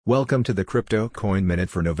Welcome to the Crypto Coin Minute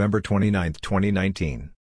for November 29, 2019.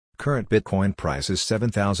 Current Bitcoin price is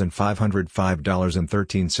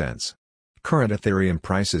 $7,505.13. Current Ethereum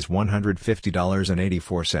price is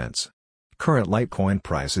 $150.84. Current Litecoin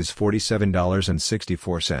price is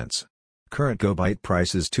 $47.64. Current GoByte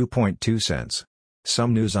price is 2.2 cents.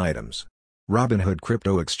 Some news items. Robinhood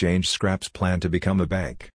crypto exchange scraps plan to become a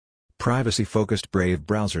bank. Privacy-focused Brave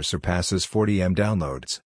browser surpasses 40M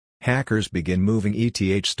downloads. Hackers begin moving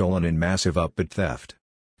ETH stolen in massive upbit theft.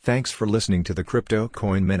 Thanks for listening to the Crypto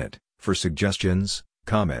Coin Minute. For suggestions,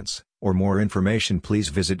 comments, or more information, please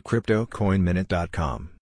visit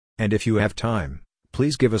CryptoCoinMinute.com. And if you have time,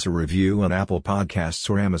 please give us a review on Apple Podcasts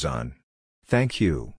or Amazon. Thank you.